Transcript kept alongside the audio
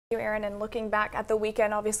Aaron, and looking back at the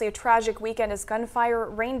weekend, obviously a tragic weekend as gunfire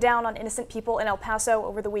rained down on innocent people in El Paso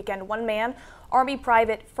over the weekend. One man, Army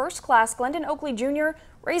Private First Class Glendon Oakley Jr.,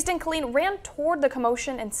 raised in Killeen, ran toward the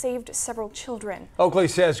commotion and saved several children. Oakley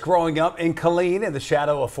says growing up in Killeen in the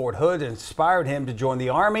shadow of Fort Hood inspired him to join the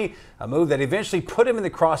Army, a move that eventually put him in the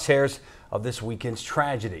crosshairs of this weekend's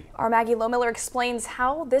tragedy. Our Maggie Lohmiller explains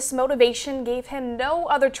how this motivation gave him no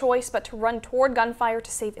other choice but to run toward gunfire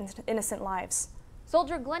to save innocent lives.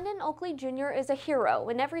 Soldier Glendon Oakley Jr. is a hero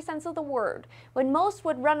in every sense of the word. When most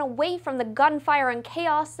would run away from the gunfire and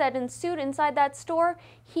chaos that ensued inside that store,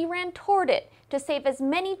 he ran toward it to save as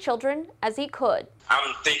many children as he could.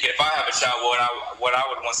 I'm thinking if I have a child, what I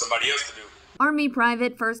would want somebody else to do. Army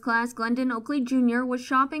Private First Class Glendon Oakley Jr. was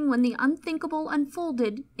shopping when the unthinkable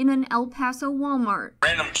unfolded in an El Paso Walmart.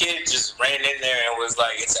 Random kid just ran in there and was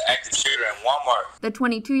like, it's an active shooter in Walmart. The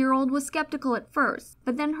 22-year-old was skeptical at first,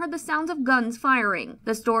 but then heard the sounds of guns firing.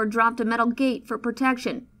 The store dropped a metal gate for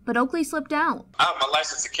protection, but Oakley slipped out. I have my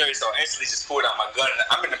license to carry, so I instantly just pulled out my gun.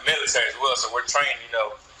 I'm in the military as well, so we're trained,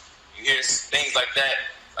 you hear things like that.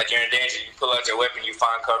 Like you're in danger, you pull out your weapon, you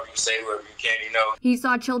find cover, you save whoever you can, He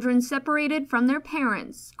saw children separated from their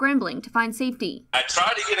parents, scrambling to find safety. I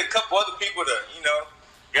tried to get a couple other people to,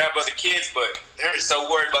 grab other kids, but they're so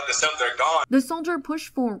worried about themselves, they're gone. The soldier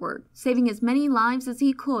pushed forward, saving as many lives as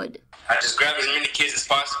he could. I just grabbed as many kids as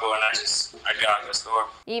possible, and I got out of the store.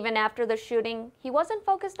 Even after the shooting, he wasn't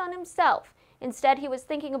focused on himself. Instead, he was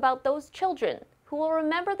thinking about those children who will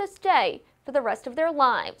remember this day for the rest of their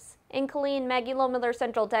lives. In Killeen, Maggie Lohmiller,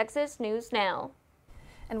 Central Texas News Now.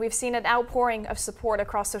 And we've seen an outpouring of support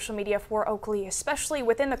across social media for Oakley, especially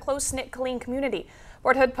within the close-knit Killeen community.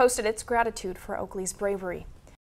 Fort Hood posted its gratitude for Oakley's bravery.